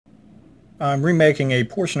I'm remaking a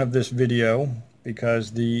portion of this video because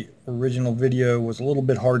the original video was a little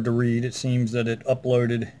bit hard to read. It seems that it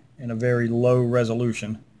uploaded in a very low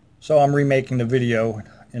resolution. So I'm remaking the video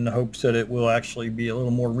in the hopes that it will actually be a little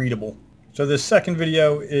more readable. So this second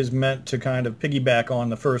video is meant to kind of piggyback on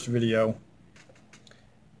the first video.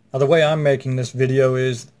 Now the way I'm making this video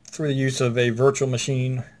is through the use of a virtual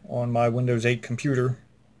machine on my Windows 8 computer.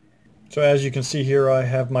 So as you can see here, I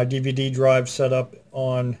have my DVD drive set up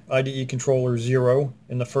on IDE controller 0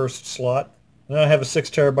 in the first slot. And then I have a 6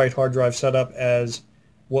 terabyte hard drive set up as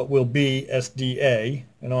what will be SDA.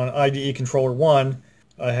 And on IDE controller 1,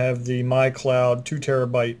 I have the MyCloud 2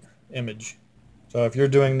 terabyte image. So if you're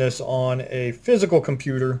doing this on a physical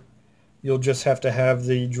computer, you'll just have to have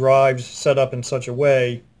the drives set up in such a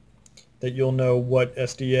way that you'll know what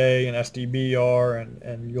SDA and SDB are,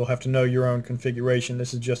 and you'll have to know your own configuration.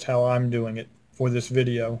 This is just how I'm doing it for this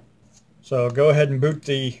video. So go ahead and boot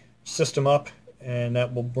the system up, and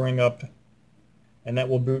that will boot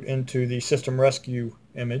into the system rescue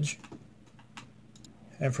image.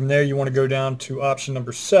 And from there you want to go down to option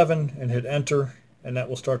number 7 and hit enter, and that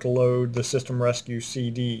will start to load the system rescue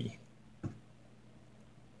CD.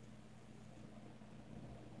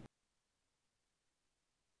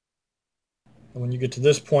 And when you get to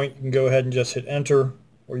this point, you can go ahead and just hit enter,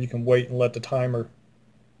 or you can wait and let the timer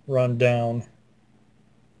run down.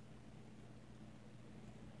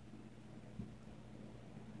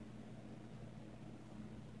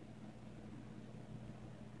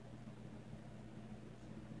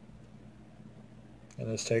 And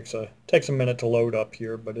this takes a minute to load up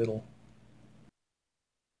here, but it'll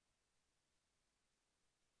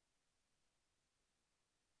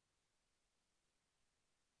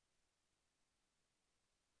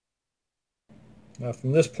Now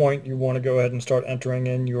from this point you want to go ahead and start entering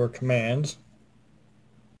in your commands.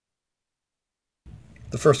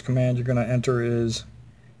 The first command you're going to enter is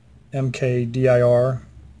mkdir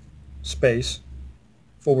space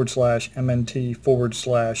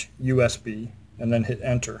 /mnt/USB and then hit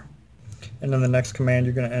enter. And then the next command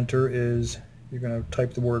you're going to enter is you're going to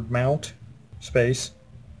type the word mount space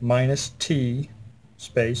 -t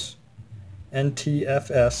space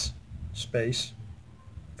ntfs space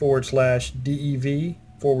 /dev/sdb1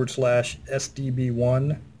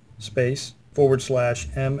 space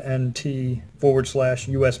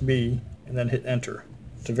 /mnt/USB and then hit enter.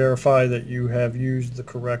 To verify that you have used the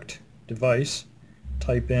correct device,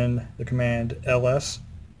 type in the command ls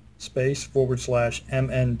space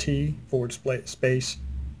 /mnt/ space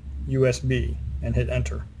USB and hit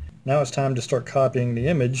enter. Now it's time to start copying the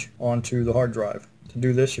image onto the hard drive. To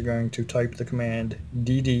do this, you're going to type the command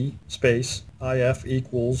dd space if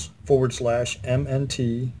equals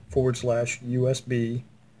 /mnt/USB/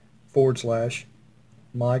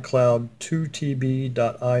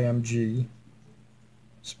 mycloud2tb.img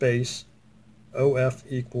space of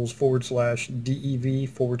equals /dev/sda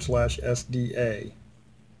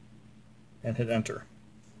and hit enter.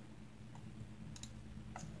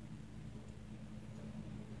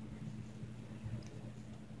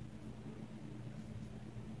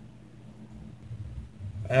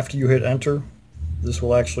 After you hit enter, this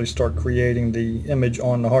will actually start creating the image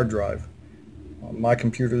on the hard drive. On my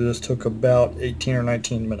computer this took about 18 or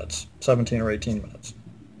 19 minutes, 17 or 18 minutes.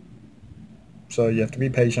 So you have to be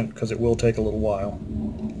patient because it will take a little while.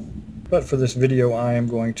 But for this video I am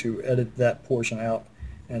going to edit that portion out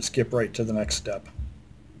and skip right to the next step.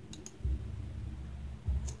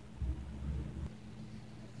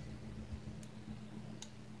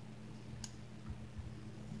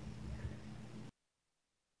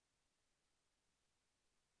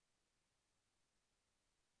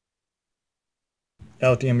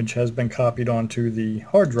 Now that the image has been copied onto the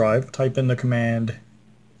hard drive, type in the command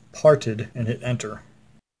parted and hit enter.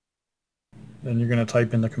 Then you're going to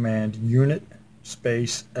type in the command unit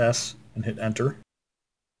space s and hit enter.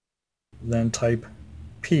 Then type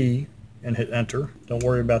p and hit enter. Don't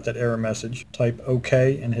worry about that error message. Type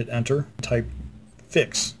OK and hit enter. Type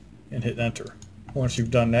fix and hit enter. Once you've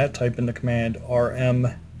done that, type in the command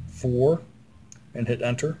rm4 and hit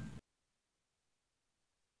enter.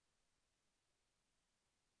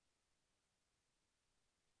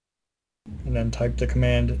 And then type the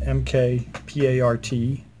command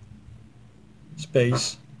mkpart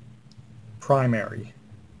space primary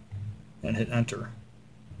and hit enter.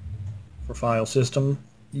 For file system,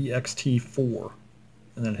 ext4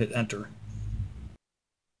 and then hit enter.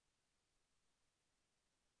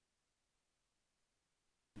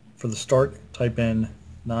 For the start, type in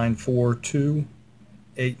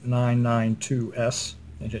 9428992S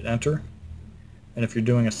and hit enter. And if you're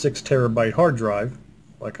doing a 6 terabyte hard drive,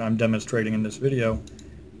 like I'm demonstrating in this video,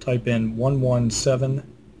 type in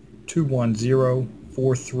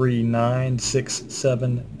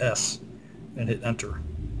 117.210.43967S and hit enter.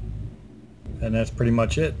 And that's pretty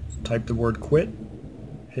much it. Type the word quit,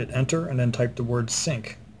 hit enter, and then type the word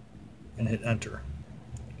sync and hit enter.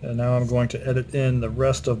 And now I'm going to edit in the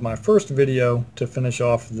rest of my first video to finish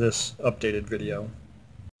off this updated video.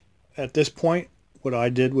 At this point, what I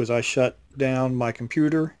did was I shut down my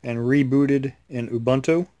computer and rebooted in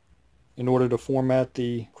Ubuntu in order to format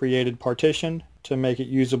the created partition to make it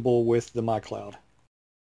usable with the MyCloud.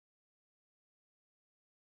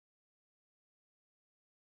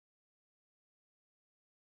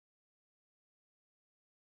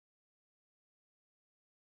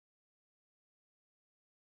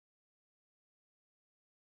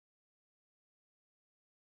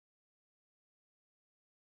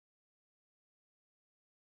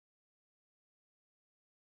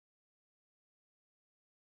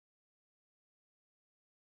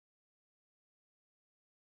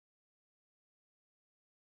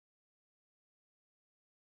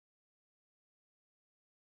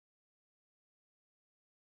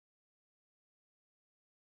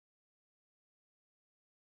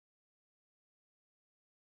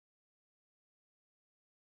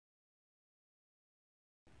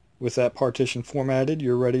 With that partition formatted,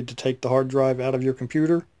 you're ready to take the hard drive out of your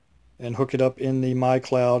computer and hook it up in the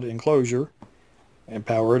MyCloud enclosure and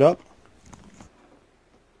power it up.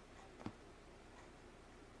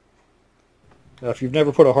 Now, if you've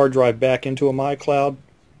never put a hard drive back into a MyCloud,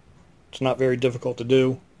 it's not very difficult to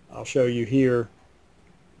do. I'll show you here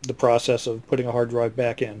the process of putting a hard drive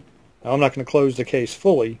back in. Now, I'm not going to close the case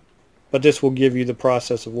fully, but this will give you the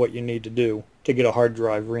process of what you need to do to get a hard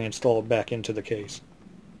drive reinstalled back into the case.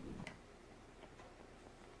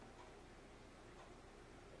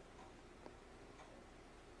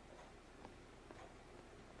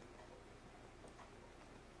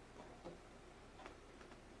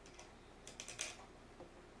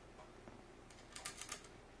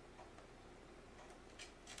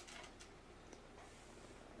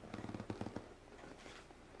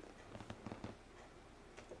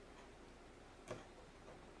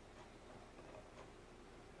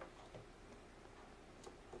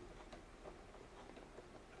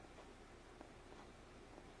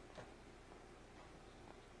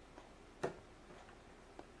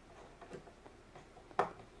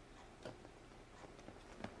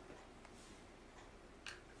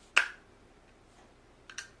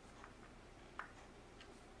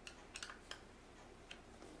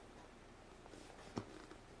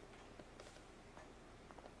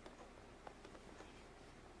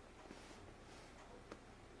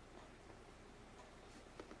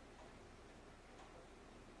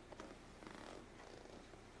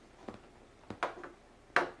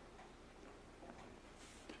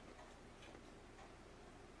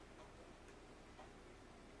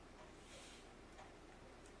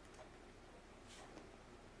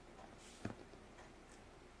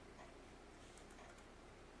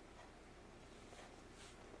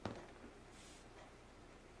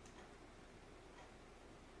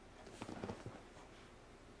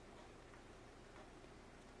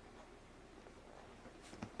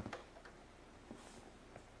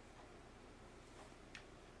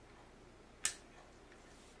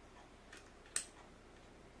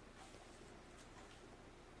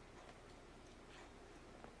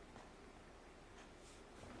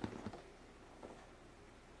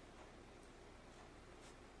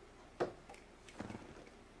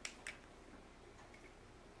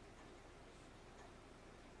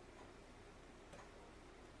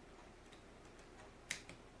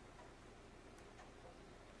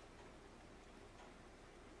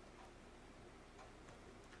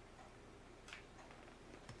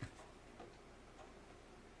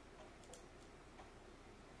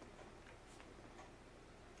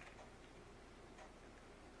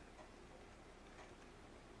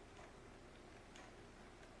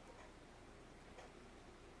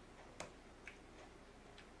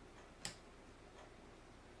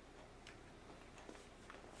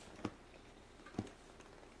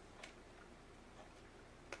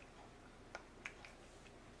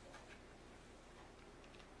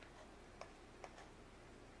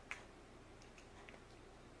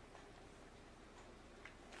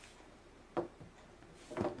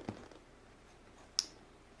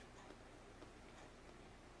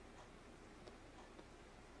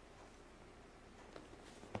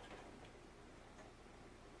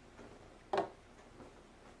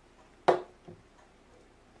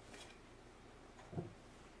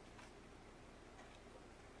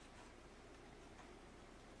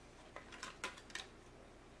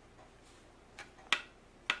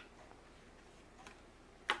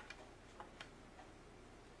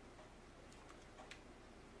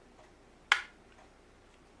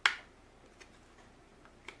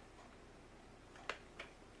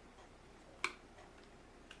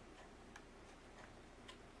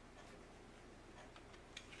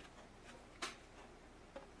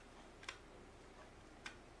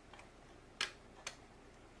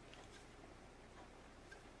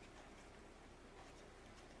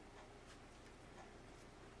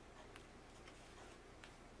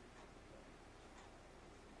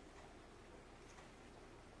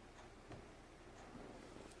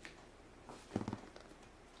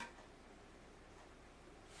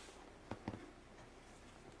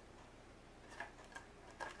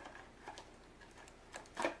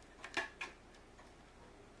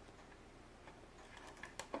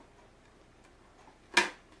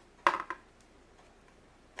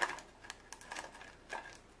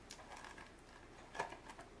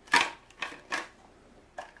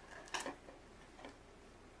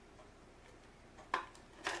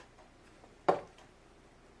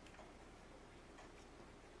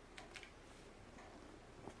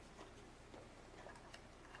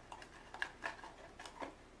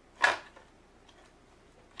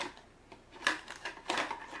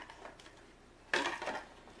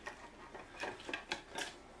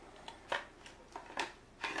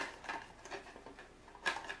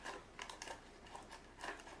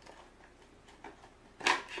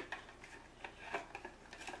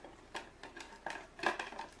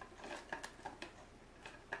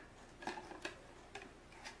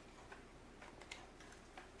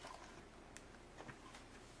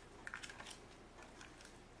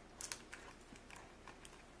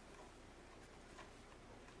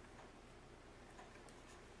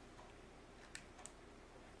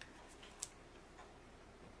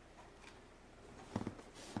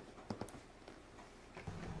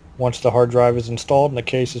 Once the hard drive is installed and the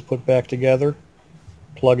case is put back together,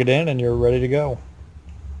 plug it in and you're ready to go.